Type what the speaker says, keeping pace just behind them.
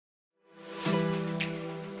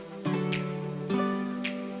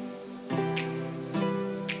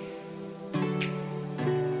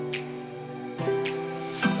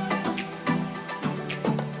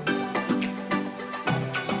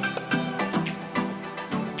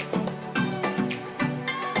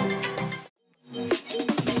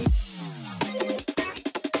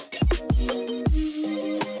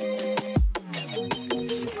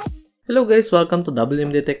Hello guys, welcome to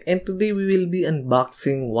WMD Tech, and today we will be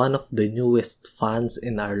unboxing one of the newest fans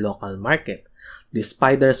in our local market. The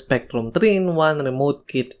Spider Spectrum 3-in-1 remote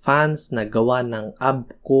kit fans na gawa ng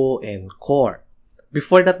ABKOnCore.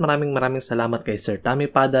 Before that, maraming salamat kay Sir Tommy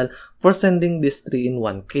Padal for sending this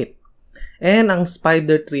 3-in-1 kit. And ang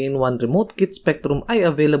Spider 3-in-1 remote kit Spectrum ay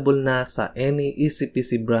available na sa any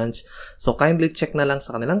EasyPC branch, so kindly check na lang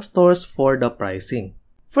sa kanilang stores for the pricing.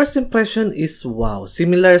 First impression is wow,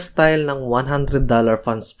 similar style ng $100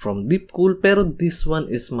 fans from Deepcool, pero this one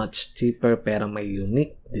is much cheaper pero may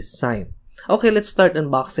unique design. Okay, let's start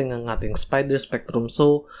unboxing ang ating Spider Spectrum.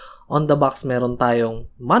 So, on the box meron tayong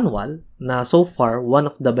manual na so far one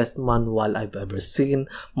of the best manual I've ever seen.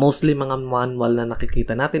 Mostly mga manual na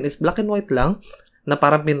nakikita natin is black and white lang na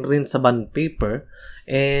parang pinrint sa bond paper,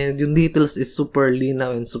 and yung details is super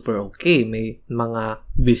linaw and super okay. May mga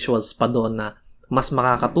visuals pa doon na mas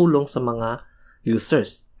makakatulong sa mga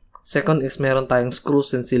users. Second is meron tayong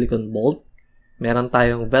screws and silicone bolt. Meron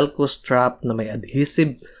tayong velcro strap na may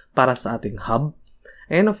adhesive para sa ating hub.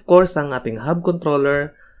 And of course, ang ating hub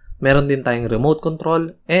controller. Meron din tayong remote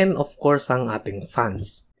control. And of course, ang ating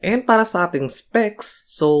fans. And para sa ating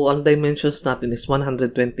specs, so ang dimensions natin is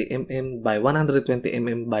 120mm by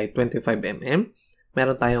 120mm by 25mm.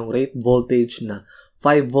 Meron tayong rate voltage na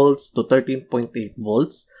 5 volts to 13.8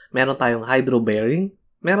 volts. Meron tayong hydro bearing.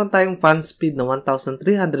 Meron tayong fan speed na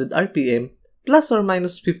 1,300 RPM plus or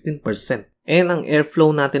minus 15%. And ang airflow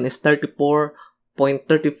natin is 34.34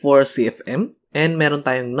 CFM. And meron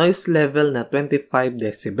tayong noise level na 25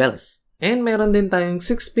 decibels. And meron din tayong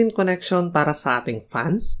 6-pin connection para sa ating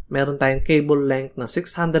fans. Meron tayong cable length na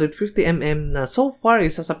 650mm na so far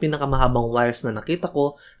isa sa pinakamahabang wires na nakita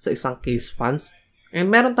ko sa isang case fans. And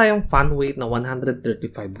meron tayong fan weight na 135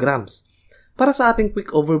 grams. Para sa ating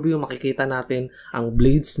quick overview, makikita natin ang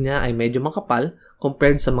blades niya ay medyo makapal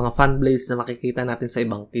compared sa mga fan blades na makikita natin sa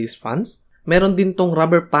ibang case fans. Meron din tong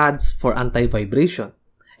rubber pads for anti-vibration.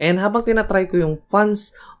 And habang tinatry ko yung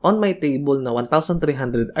fans on my table na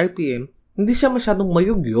 1,300 RPM, hindi siya masyadong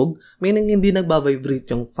mayugyog, meaning hindi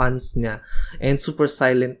nagbabibrate yung fans niya, and super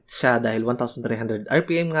silent siya dahil 1,300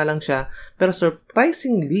 RPM nga lang siya, pero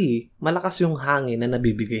surprisingly, malakas yung hangin na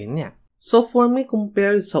nabibigay niya. So for me,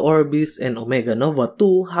 compared sa Orbis and Omega Nova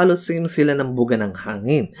 2, halos same sila ng buga ng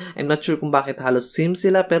hangin. I'm not sure kung bakit halos same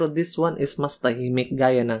sila, pero this one is mas tahimik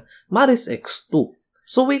gaya ng Maris X2.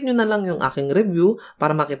 So wait nyo na lang yung aking review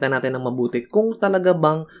para makita natin ng mabuti kung talaga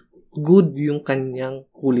bang good yung kanyang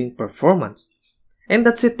cooling performance. And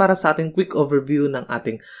that's it para sa ating quick overview ng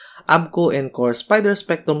ating ABKOnCore Spider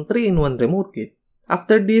Spectrum 3-in-1 remote kit.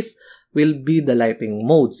 After this will be the lighting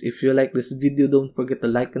modes. If you like this video, don't forget to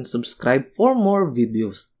like and subscribe for more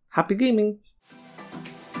videos. Happy gaming!